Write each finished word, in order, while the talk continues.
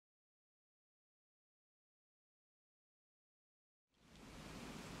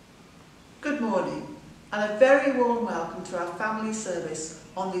morning and a very warm welcome to our family service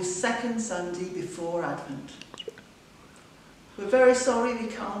on this second Sunday before Advent. We're very sorry we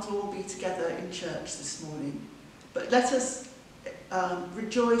can't all be together in church this morning, but let us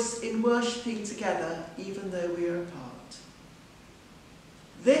rejoice in worshipping together even though we are apart.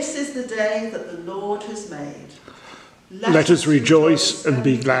 This is the day that the Lord has made. Let us rejoice and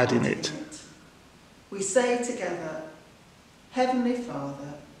be glad in it. We say together, Heavenly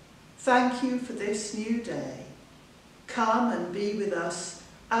Father, thank you for this new day. Come and be with us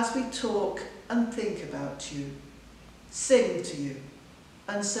as we talk and think about you, sing to you,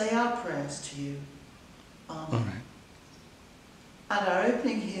 and say our prayers to you. Amen. Amen. And our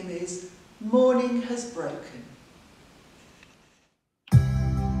opening hymn is Morning Has Broken.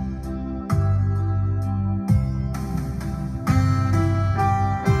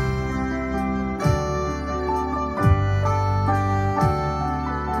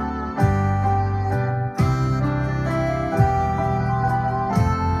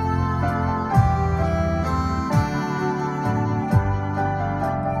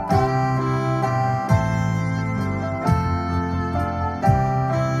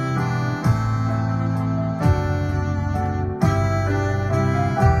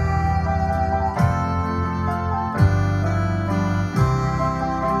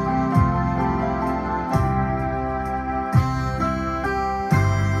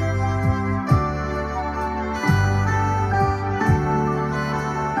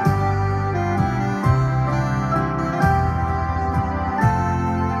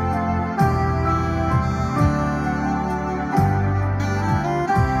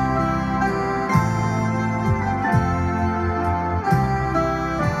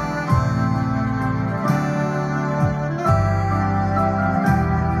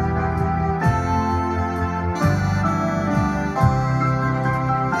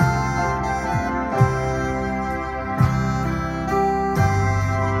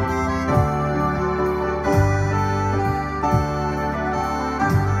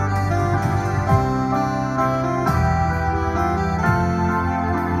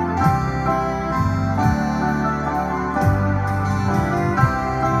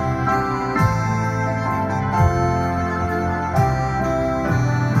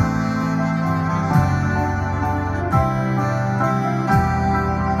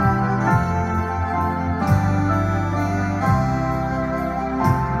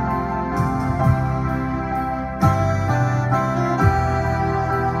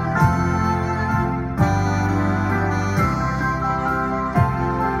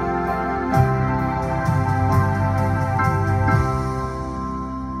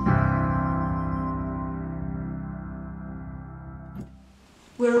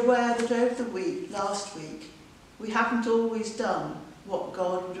 We're aware that over the last week, we haven't always done what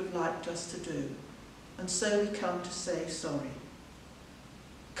God would have liked us to do, and so we come to say sorry.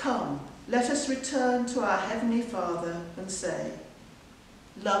 Come, let us return to our Heavenly Father and say,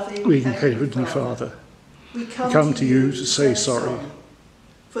 Loving Heavenly Father, we come to you to say sorry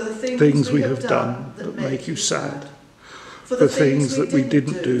for the things we have done that make you sad, for the things that we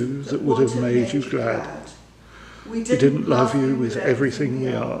didn't do that would have made you glad. We didn't love you with everything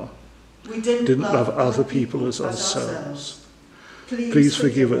we are. We didn't love other people as ourselves. Please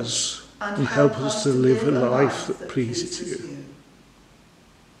forgive us and help us to live a life that pleases you.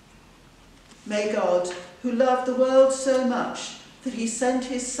 May God, who loved the world so much that he sent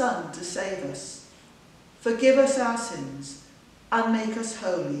his Son to save us, forgive us our sins and make us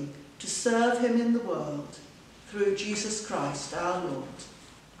holy to serve him in the world through Jesus Christ our Lord.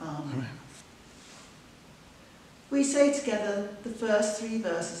 Amen. We say together the first 3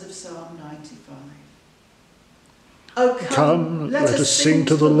 verses of Psalm 95. Oh, come, let us sing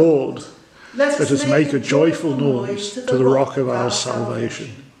to the Lord. Let us make a joyful noise to the rock of our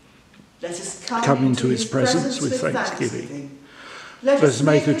salvation. Let us come into his presence with thanksgiving. Let us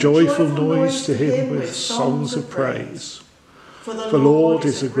make a joyful noise to him with songs of praise. For the Lord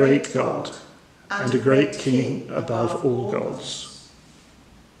is a great God and a great King above all gods.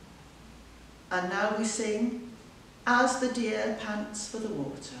 And now we sing, As the Deer Pants for the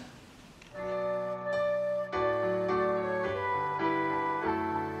Water.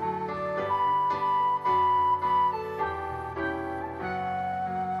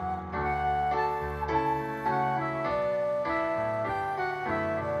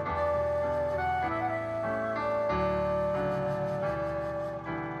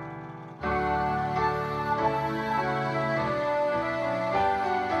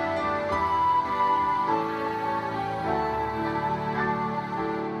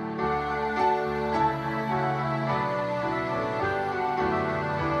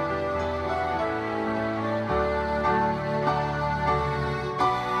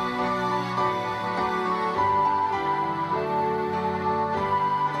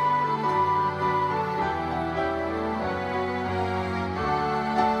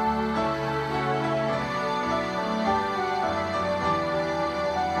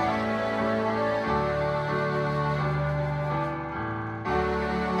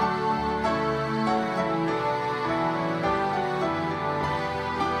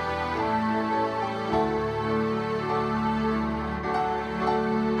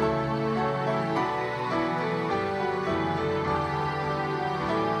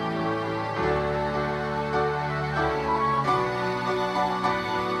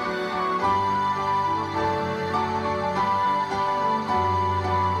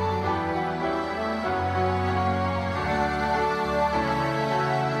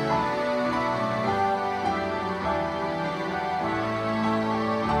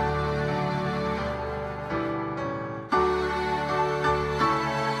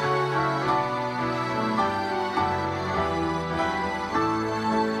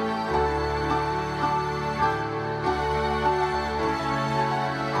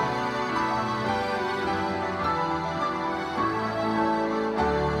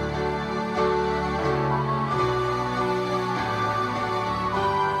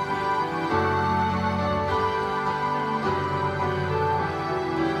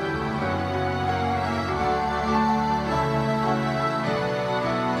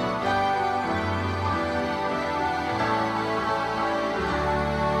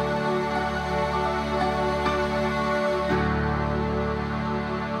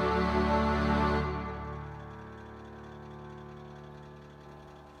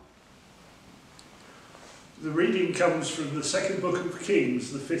 reading comes from the second book of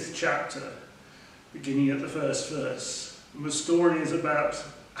Kings, the 5th chapter, beginning at the first verse. And the story is about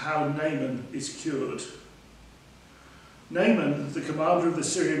how Naaman is cured. Naaman, the commander of the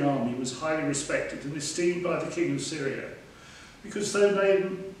Syrian army, was highly respected and esteemed by the king of Syria, because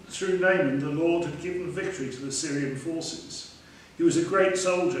through Naaman the Lord had given victory to the Syrian forces. He was a great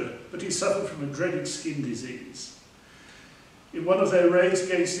soldier, but he suffered from a dreaded skin disease. In one of their raids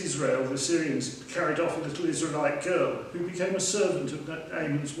against Israel, the Syrians carried off a little Israelite girl who became a servant of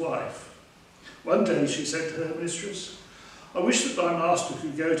Naaman's wife. One day she said to her mistress, "I wish that my master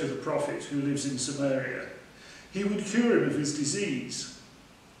could go to the prophet who lives in Samaria. He would cure him of his disease."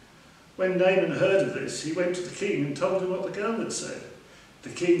 When Naaman heard of this, he went to the king and told him what the girl had said. The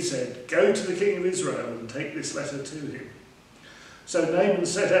king said, "Go to the king of Israel and take this letter to him." So Naaman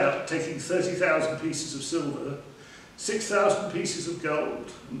set out, taking 30,000 pieces of silver, 6,000 pieces of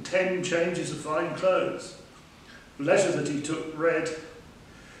gold, and 10 changes of fine clothes. The letter that he took read,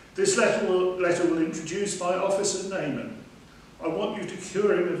 "This letter will introduce my officer Naaman. I want you to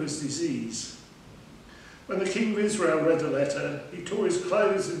cure him of his disease." When the king of Israel read the letter, he tore his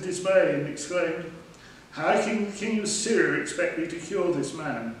clothes in dismay and exclaimed, "How can the king of Syria expect me to cure this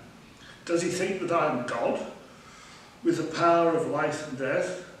man? Does he think that I am God, with the power of life and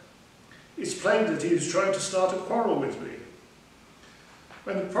death? It's plain that he is trying to start a quarrel with me."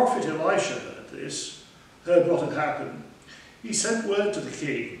 When the prophet Elisha heard what had happened, he sent word to the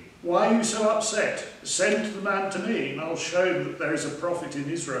king, "Why are you so upset? Send the man to me, and I'll show him that there is a prophet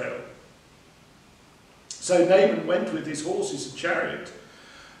in Israel." So Naaman went with his horses and chariot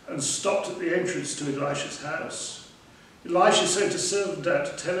and stopped at the entrance to Elisha's house. Elisha sent a servant out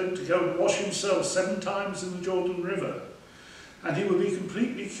to tell him to go and wash himself 7 times in the Jordan River, and he would be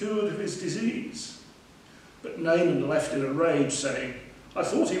completely cured of his disease. But Naaman left in a rage, saying, "I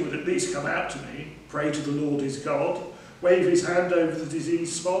thought he would at least come out to me, pray to the Lord his God, wave his hand over the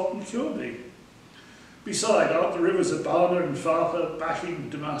diseased spot and cure me. Besides, aren't the rivers Abana and Pharpar back in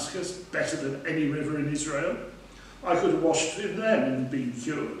Damascus better than any river in Israel? I could have washed in them and been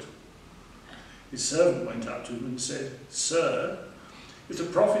cured." His servant went up to him and said, "Sir, if the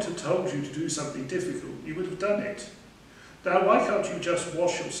prophet had told you to do something difficult, you would have done it. Now why can't you just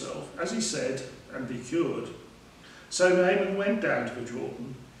wash yourself, as he said, and be cured?" So Naaman went down to the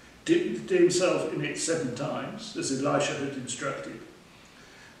Jordan, dipped himself in it 7 times, as Elisha had instructed,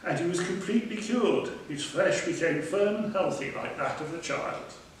 and he was completely cured. His flesh became firm and healthy like that of a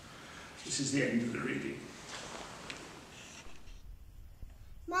child. This is the end of the reading.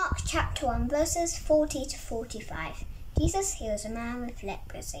 Mark chapter 1 verses 40 to 45. Jesus heals a man with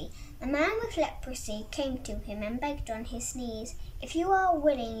leprosy. A man with leprosy came to him and begged on his knees, "If you are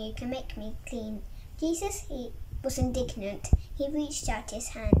willing, you can make me clean." Jesus was indignant. He reached out his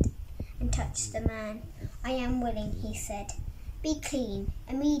hand and touched the man. "I am willing," he said. "Be clean."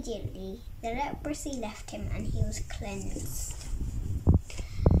 Immediately the leprosy left him and he was cleansed.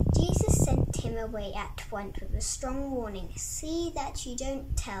 Jesus sent him away at once with a strong warning. "See that you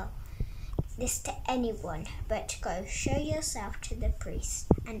don't tell this to anyone, but go, show yourself to the priest,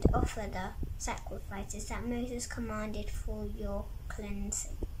 and offer the sacrifices that Moses commanded for your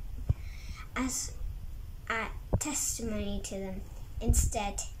cleansing, as a testimony to them."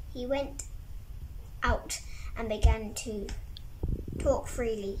 Instead, he went out and began to talk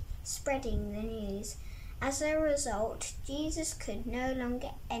freely, spreading the news. As a result, Jesus could no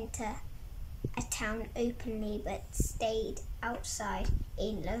longer enter a town openly, but stayed outside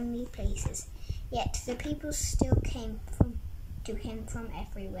in lonely places. Yet the people still came to him from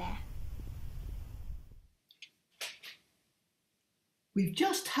everywhere. We've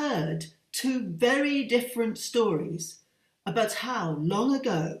just heard 2 very different stories about how long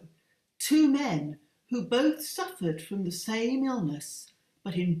ago 2 men who both suffered from the same illness,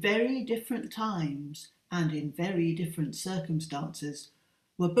 but in very different times and in very different circumstances,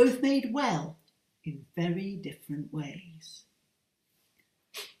 were both made well in very different ways.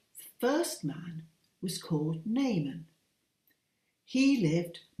 The first man was called Naaman. He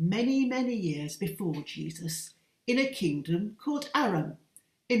lived many, many years before Jesus in a kingdom called Aram,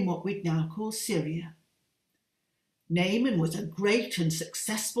 in what we'd now call Syria. Naaman was a great and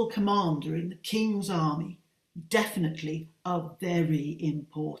successful commander in the king's army, definitely a very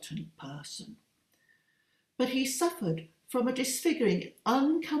important person. But he suffered from a disfiguring,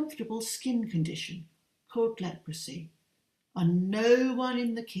 uncomfortable skin condition called leprosy, and no one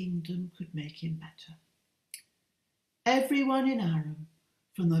in the kingdom could make him better. Everyone in Aram,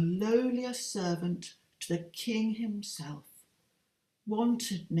 from the lowliest servant to the king himself,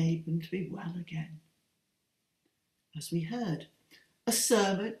 wanted Naaman to be well again. As we heard, a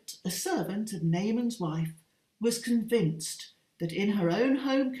servant of Naaman's wife was convinced that in her own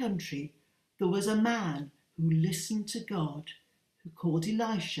home country there was a man who listened to God, who called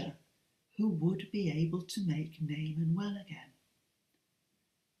Elisha, who would be able to make Naaman well again.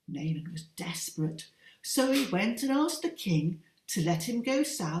 Naaman was desperate, so he went and asked the king to let him go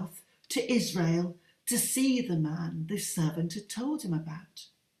south to Israel to see the man this servant had told him about.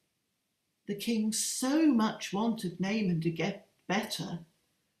 The king so much wanted Naaman to get better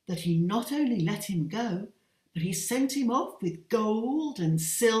that he not only let him go, but he sent him off with gold and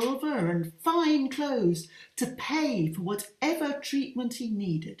silver and fine clothes to pay for whatever treatment he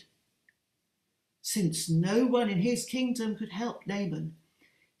needed. Since no one in his kingdom could help Naaman,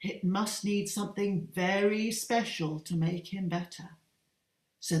 it must need something very special to make him better.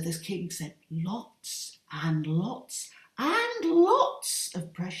 So the king sent lots and lots and lots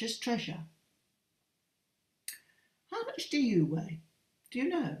of precious treasure. How much do you weigh? Do you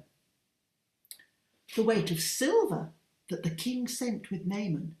know? The weight of silver that the king sent with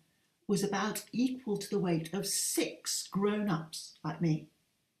Naaman was about equal to the weight of 6 grown-ups like me.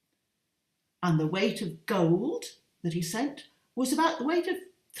 And the weight of gold that he sent was about the weight of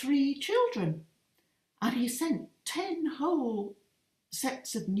 3 children. And he sent 10 whole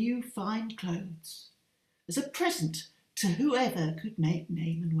sets of new fine clothes as a present to whoever could make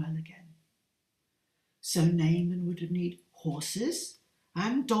Naaman well again. So Naaman would need horses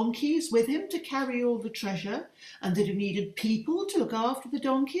and donkeys with him to carry all the treasure, and that he needed people to look after the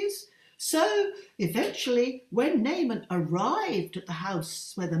donkeys. So eventually, when Naaman arrived at the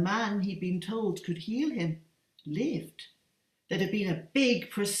house where the man he'd been told could heal him lived, there'd have been a big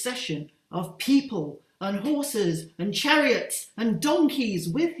procession of people and horses and chariots and donkeys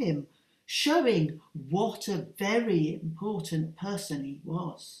with him, showing what a very important person he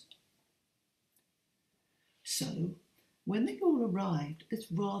was. So, when they all arrived at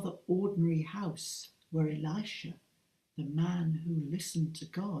this rather ordinary house where Elisha, the man who listened to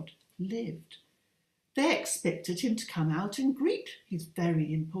God, lived, they expected him to come out and greet his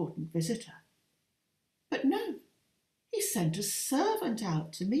very important visitor. But no, he sent a servant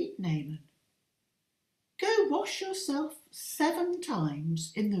out to meet Naaman. "Go wash yourself 7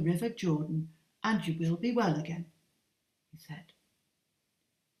 times in the river Jordan, and you will be well again," he said.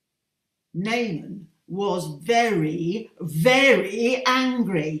 Naaman was very, very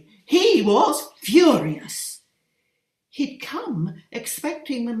angry. He was furious. He'd come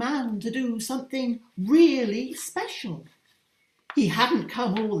expecting the man to do something really special. He hadn't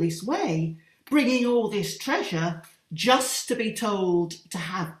come all this way, bringing all this treasure, just to be told to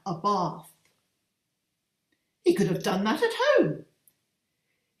have a bath. He could have done that at home.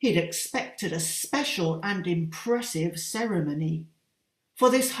 He'd expected a special and impressive ceremony for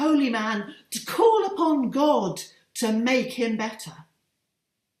this holy man to call upon God to make him better,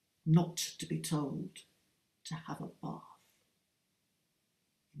 not to be told to have a bath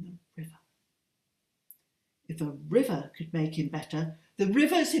in a river. If a river could make him better, the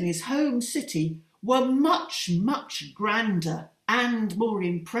rivers in his home city were much, much grander and more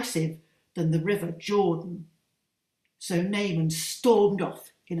impressive than the river Jordan. So Naaman stormed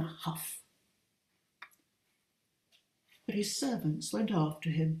off in a huff. But his servants went after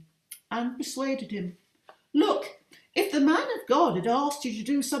him and persuaded him. "Look, if the man of God had asked you to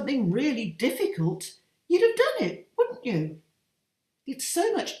do something really difficult, you'd have done it, wouldn't you? It's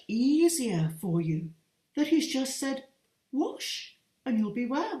so much easier for you that he's just said, 'Wash and you'll be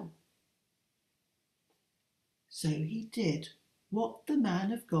well.'" So he did what the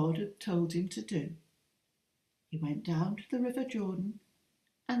man of God had told him to do. He went down to the river Jordan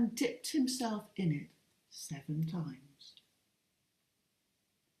and dipped himself in it 7 times.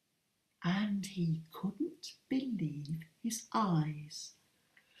 And he couldn't believe his eyes.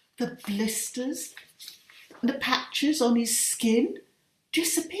 The blisters and the patches on his skin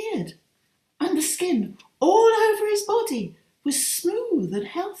disappeared, and the skin all over his body was smooth and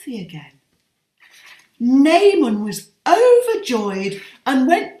healthy again. Naaman was overjoyed and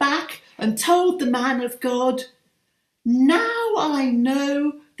went back and told the man of God, "Now I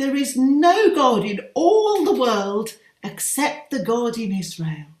know there is no God in all the world except the God in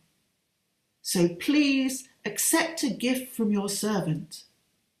Israel. So please accept a gift from your servant."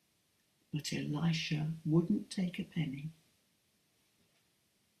 But Elisha wouldn't take a penny.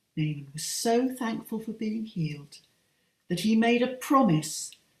 Naaman was so thankful for being healed that he made a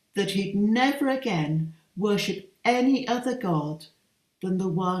promise that he'd never again worship any other god than the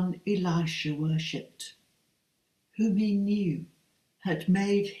one Elisha worshipped, whom he knew had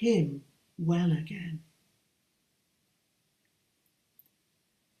made him well again.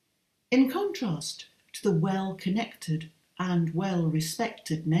 In contrast to the well-connected and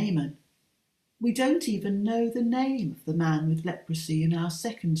well-respected Naaman, We don't even know the name of the man with leprosy in our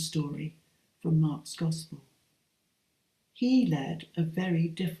second story from Mark's Gospel. He led a very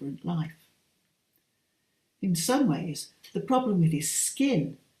different life. In some ways, the problem with his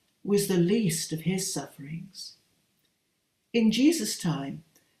skin was the least of his sufferings. In Jesus' time,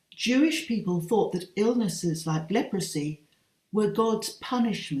 Jewish people thought that illnesses like leprosy were God's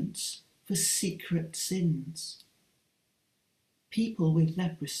punishments for secret sins. People with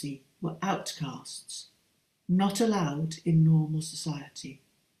leprosy were outcasts, not allowed in normal society.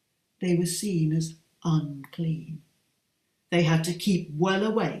 They were seen as unclean. They had to keep well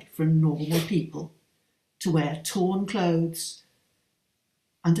away from normal people, to wear torn clothes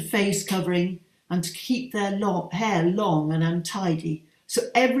and a face covering, and to keep their hair long and untidy, so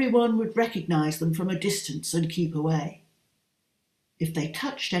everyone would recognise them from a distance and keep away. If they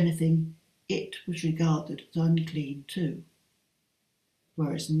touched anything, it was regarded as unclean too.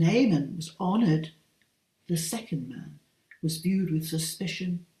 Whereas Naaman was honoured, the second man was viewed with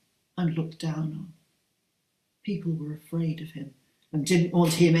suspicion and looked down on. People were afraid of him and didn't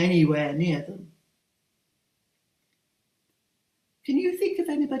want him anywhere near them. Can you think of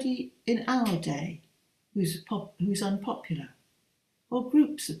anybody in our day who's unpopular? Or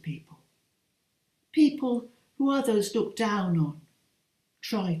groups of people? People who others look down on,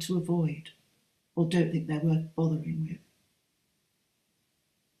 try to avoid, or don't think they're worth bothering with?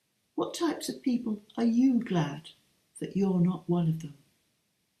 What types of people are you glad that you're not one of them?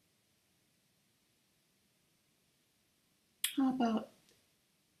 How about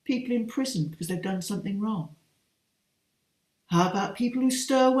people in prison because they've done something wrong? How about people who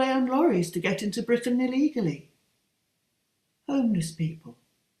stow away on lorries to get into Britain illegally? Homeless people?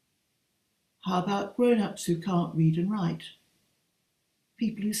 How about grown-ups who can't read and write?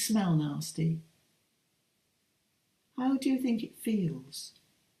 People who smell nasty? How do you think it feels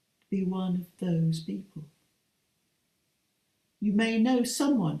to be one of those people? You may know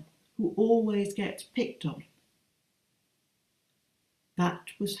someone who always gets picked on. That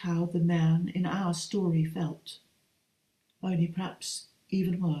was how the man in our story felt, only perhaps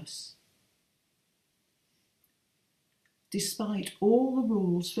even worse. Despite all the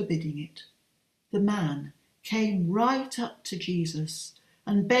rules forbidding it, the man came right up to Jesus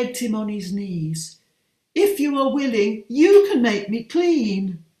and begged him on his knees, "If you are willing, you can make me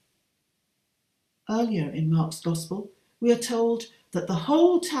clean." Earlier in Mark's Gospel, we are told that the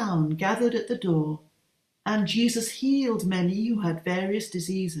whole town gathered at the door, and Jesus healed many who had various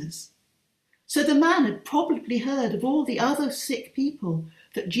diseases. So the man had probably heard of all the other sick people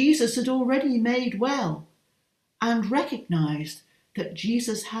that Jesus had already made well, and recognised that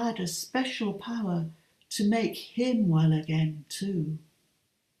Jesus had a special power to make him well again too.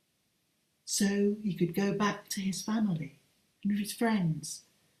 So he could go back to his family and his friends,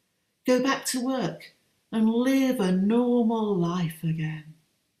 go back to work and live a normal life again.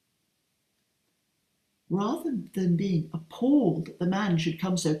 Rather than being appalled that the man should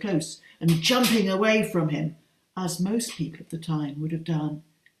come so close and jumping away from him, as most people of the time would have done,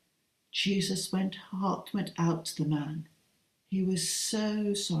 Jesus' heart went out to the man. He was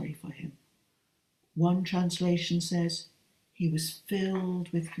so sorry for him. One translation says he was filled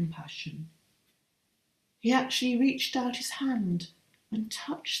with compassion. He actually reached out his hand and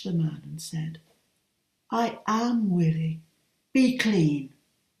touched the man and said, "I am willing, be clean."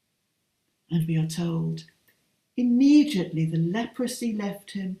 And we are told, immediately the leprosy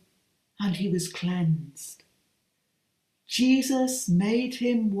left him and he was cleansed. Jesus made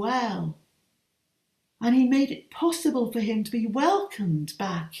him well, and he made it possible for him to be welcomed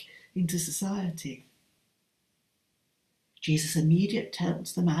back into society. Jesus immediately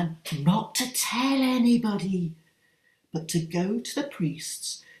tells the man not to tell anybody, but to go to the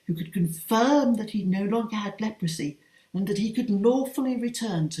priests who could confirm that he no longer had leprosy and that he could lawfully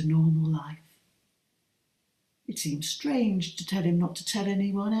return to normal life. It seemed strange to tell him not to tell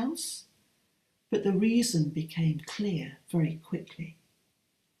anyone else, but the reason became clear very quickly.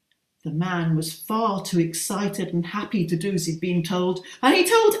 The man was far too excited and happy to do as he'd been told, and he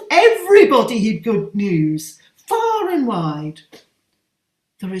told everybody he'd good news, far and wide.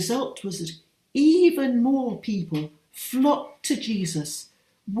 The result was that even more people flocked to Jesus,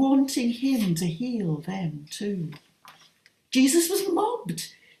 wanting him to heal them too. Jesus was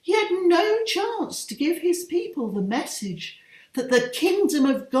mobbed. He had no chance to give his people the message that the kingdom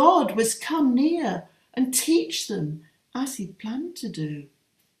of God was come near and teach them as he'd planned to do.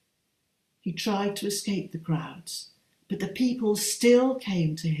 He tried to escape the crowds, but the people still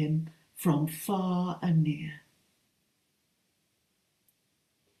came to him from far and near.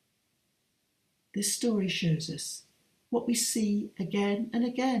 This story shows us what we see again and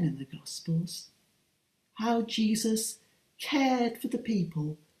again in the Gospels, how Jesus cared for the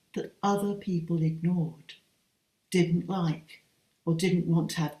people that other people ignored, didn't like, or didn't want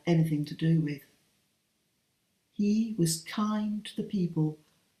to have anything to do with. He was kind to the people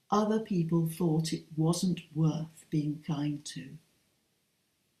other people thought it wasn't worth being kind to.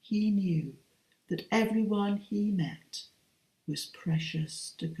 He knew that everyone he met was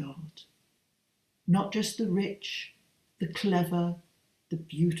precious to God. Not just the rich, the clever, the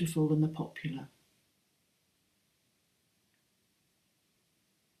beautiful and the popular.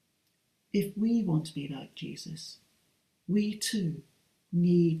 If we want to be like Jesus, we too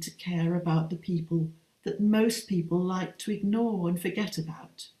need to care about the people that most people like to ignore and forget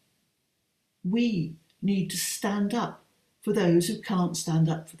about. We need to stand up for those who can't stand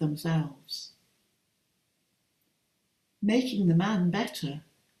up for themselves. Making the man better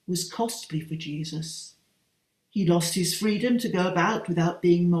was costly for Jesus. He lost his freedom to go about without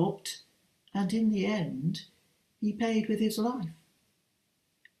being mobbed, and in the end, he paid with his life.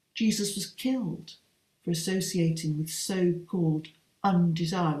 Jesus was killed for associating with so-called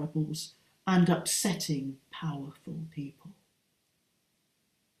undesirables and upsetting powerful people.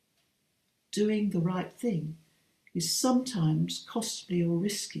 Doing the right thing is sometimes costly or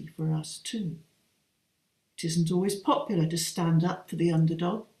risky for us too. It isn't always popular to stand up for the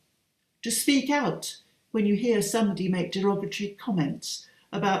underdog, to speak out when you hear somebody make derogatory comments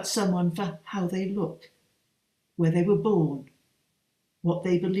about someone for how they look, where they were born, what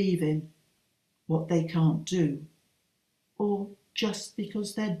they believe in, what they can't do, or just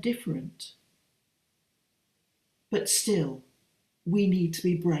because they're different. But still, we need to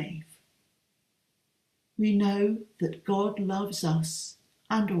be brave. We know that God loves us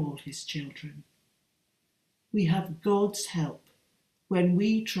and all his children. We have God's help when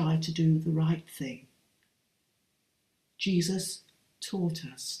we try to do the right thing. Jesus taught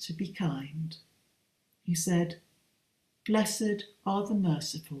us to be kind. He said, "Blessed are the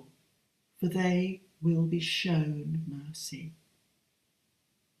merciful, for they will be shown mercy."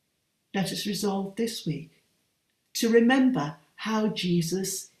 Let us resolve this week to remember how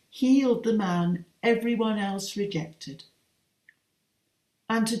Jesus healed the man everyone else rejected,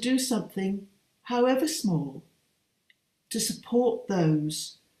 and to do something, however small, to support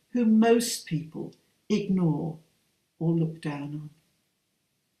those who most people ignore or look down on.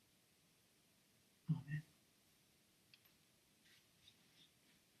 Amen.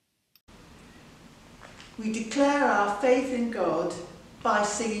 We declare our faith in God by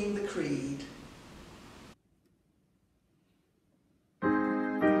singing the Creed.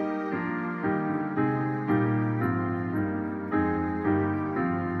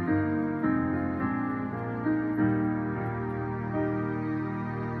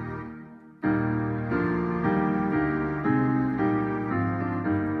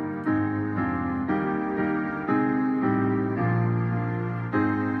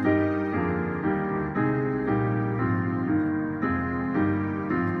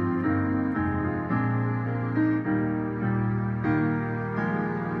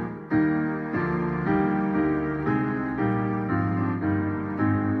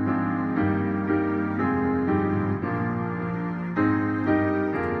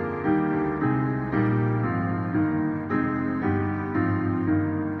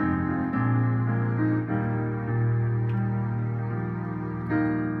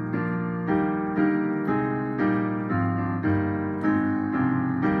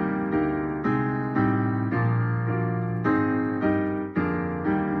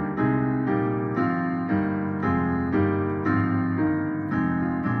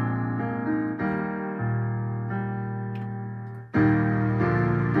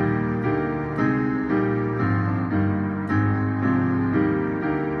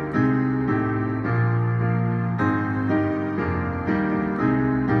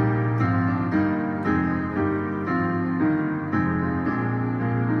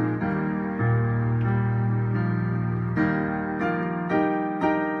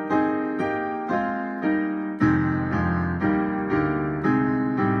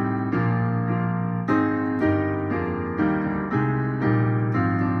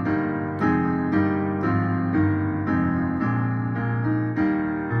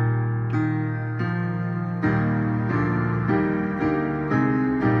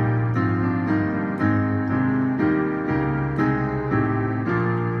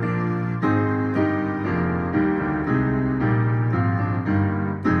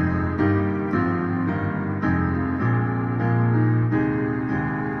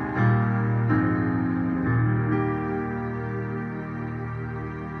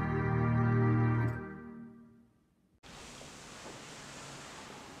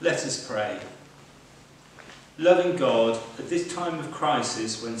 Let us pray. Loving God, at this time of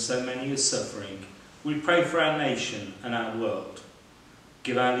crisis when so many are suffering, we pray for our nation and our world.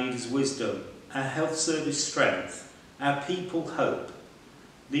 Give our leaders wisdom, our health service strength, our people hope.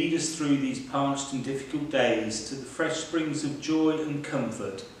 Lead us through these parched and difficult days to the fresh springs of joy and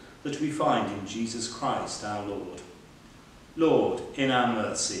comfort that we find in Jesus Christ our Lord. Lord, in our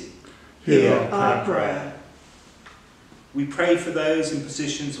mercy, hear our prayer. We pray for those in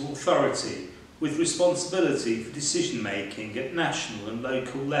positions of authority with responsibility for decision making at national and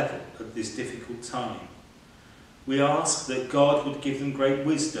local level at this difficult time. We ask that God would give them great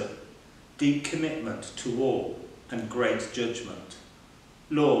wisdom, deep commitment to all, and great judgment.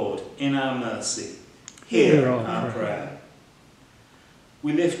 Lord, in our mercy, hear our prayer.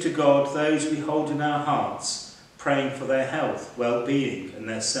 We lift to God those we hold in our hearts, praying for their health, well-being, and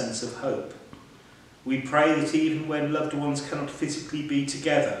their sense of hope. We pray that even when loved ones cannot physically be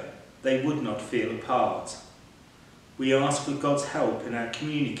together, they would not feel apart. We ask for God's help in our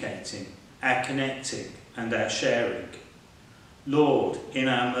communicating, our connecting, and our sharing. Lord, in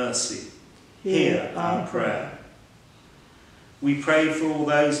our mercy, hear our prayer. We pray for all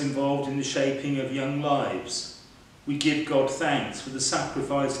those involved in the shaping of young lives. We give God thanks for the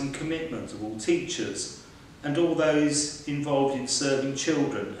sacrifice and commitment of all teachers and all those involved in serving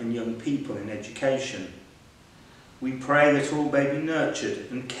children and young people in education. We pray that all may be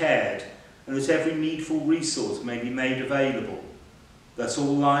nurtured and cared, and that every needful resource may be made available, that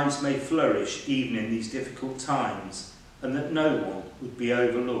all lives may flourish even in these difficult times, and that no one would be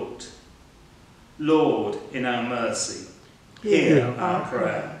overlooked. Lord, in our mercy, hear our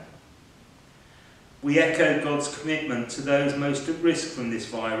prayer. We echo God's commitment to those most at risk from this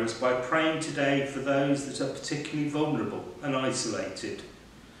virus by praying today for those that are particularly vulnerable and isolated.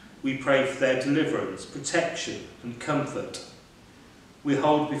 We pray for their deliverance, protection and comfort. We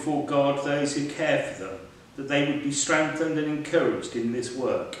hold before God those who care for them, that they would be strengthened and encouraged in this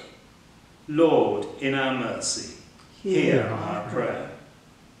work. Lord, in our mercy, hear our prayer.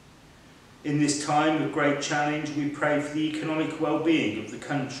 In this time of great challenge, we pray for the economic well-being of the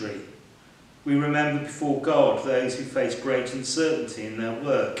country. We remember before God those who face great uncertainty in their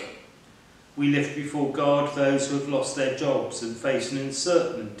work. We lift before God those who have lost their jobs and face an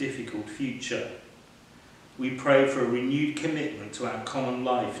uncertain and difficult future. We pray for a renewed commitment to our common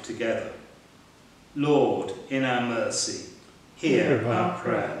life together. Lord, in our mercy, hear our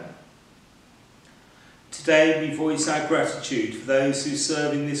prayer. Today we voice our gratitude for those who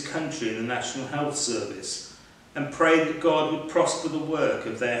serve in this country in the National Health Service and pray that God would prosper the work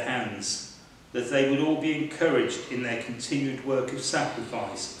of their hands, that they would all be encouraged in their continued work of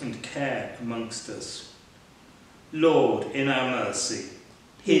sacrifice and care amongst us. Lord, in our mercy,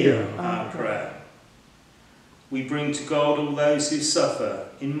 hear our prayer. We bring to God all those who suffer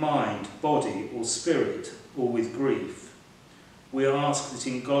in mind, body or spirit, or with grief. We ask that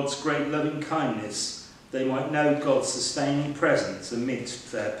in God's great loving kindness they might know God's sustaining presence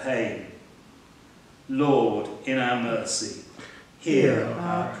amidst their pain. Lord, in our mercy, hear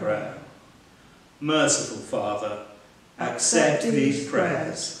our prayer. Merciful Father, accept these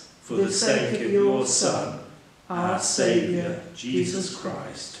prayers for the sake of your Son, our Saviour, Jesus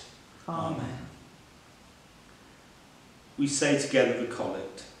Christ. Amen. We say together the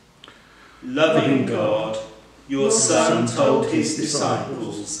collect. Loving God, your Son told his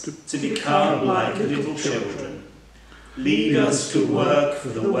disciples to become like little children. Lead us to work for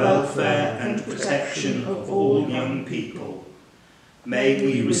the welfare and protection of all young people. May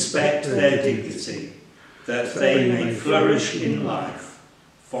we respect their dignity, that they may flourish in life,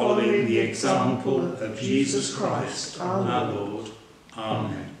 following the example of Jesus Christ, our Lord.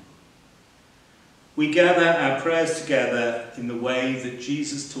 Amen. We gather our prayers together in the way that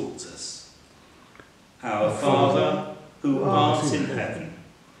Jesus taught us. Our Father, who art in heaven,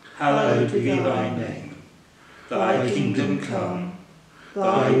 hallowed be thy name. Thy kingdom come,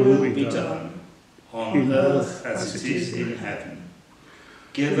 thy will be done, on earth as it is in heaven.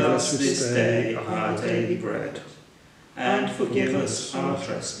 Give us this day our daily bread, and forgive us our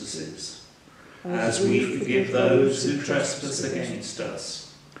trespasses, as we forgive those who trespass against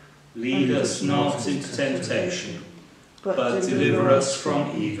us. Lead us not into temptation, but deliver us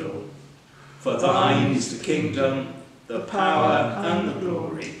from evil. For thine is the kingdom, the power and the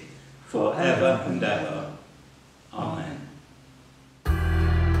glory, for ever and ever. Amen.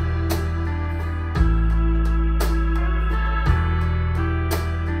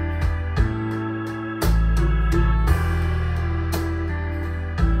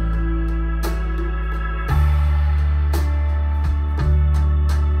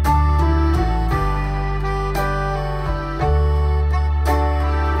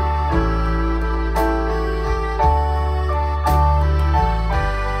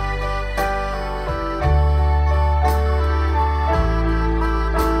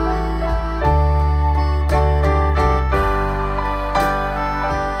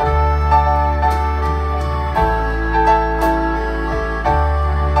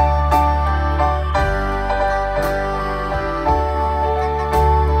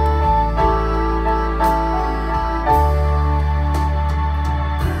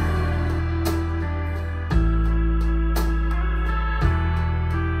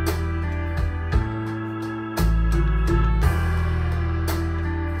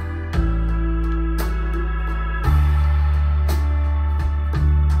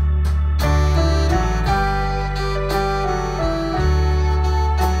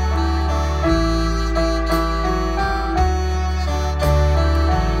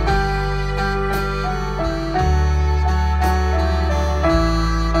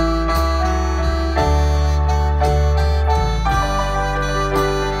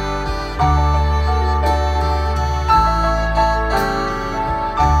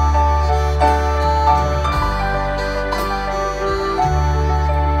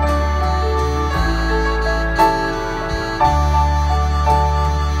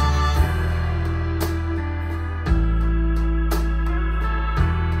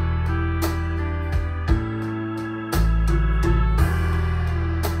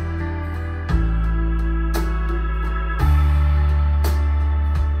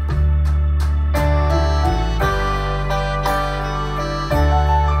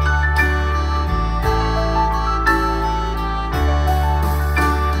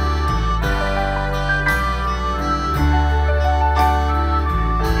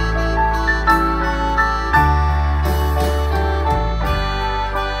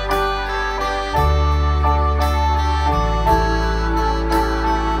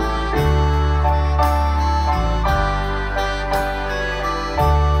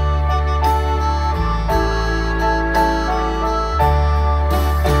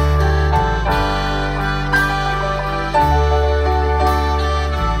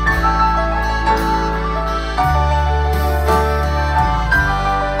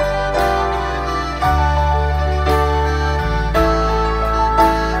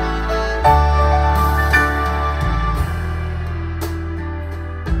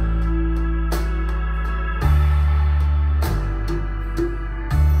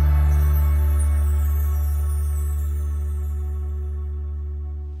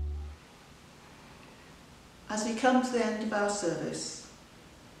 come to the end of our service.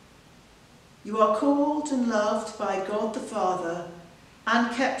 You are called and loved by God the Father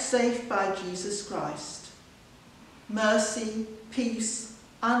and kept safe by Jesus Christ. Mercy, peace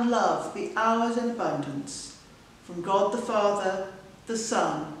and love be ours in abundance from God the Father, the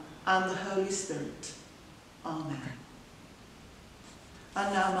Son and the Holy Spirit. Amen.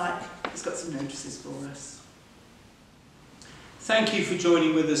 And now Mike has got some notices for us. Thank you for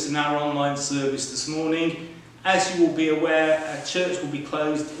joining with us in our online service this morning. As you will be aware, our church will be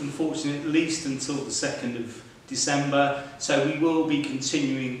closed, unfortunately, at least until the 2nd of December, so we will be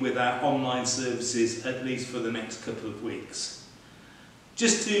continuing with our online services at least for the next couple of weeks.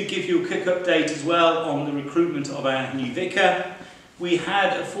 Just to give you a quick update as well on the recruitment of our new vicar, we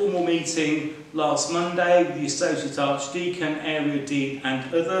had a formal meeting last Monday with the Associate Archdeacon, Area Dean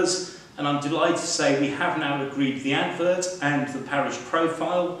and others, and I'm delighted to say we have now agreed the advert and the parish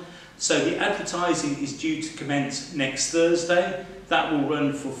profile. So the advertising is due to commence next Thursday. That will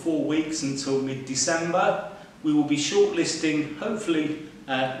run for 4 weeks until mid-December. We will be shortlisting, hopefully,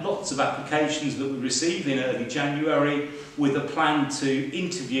 lots of applications that we receive in early January, with a plan to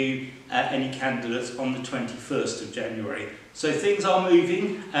interview any candidates on the 21st of January. So things are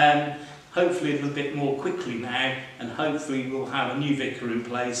moving, hopefully a little bit more quickly now, and hopefully we'll have a new vicar in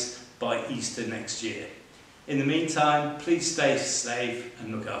place by Easter next year. In the meantime, please stay safe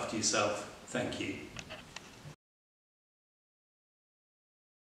and look after yourself. Thank you.